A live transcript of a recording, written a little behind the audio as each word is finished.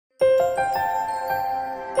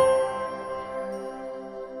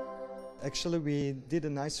Actually, we did a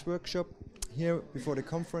nice workshop here before the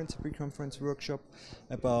conference, a pre-conference workshop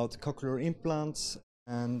about cochlear implants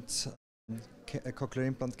and cochlear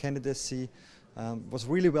implant candidacy. Was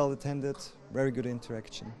really well attended, very good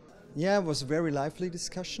interaction. Yeah, it was very lively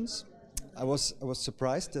discussions. I was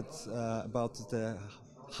surprised about the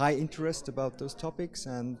high interest about those topics,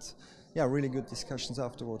 and yeah, really good discussions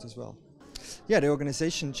afterwards as well. Yeah, the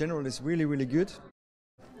organization in general is really good.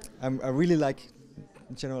 I really like.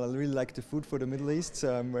 In general, I really like the food for the Middle East,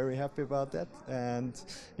 so I'm very happy about that. And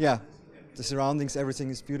yeah, the surroundings, everything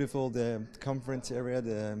is beautiful. The conference area,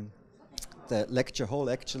 the lecture hall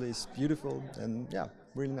actually is beautiful, and yeah,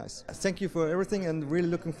 really nice. Thank you for everything, and really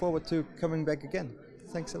looking forward to coming back again.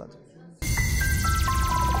 Thanks a lot.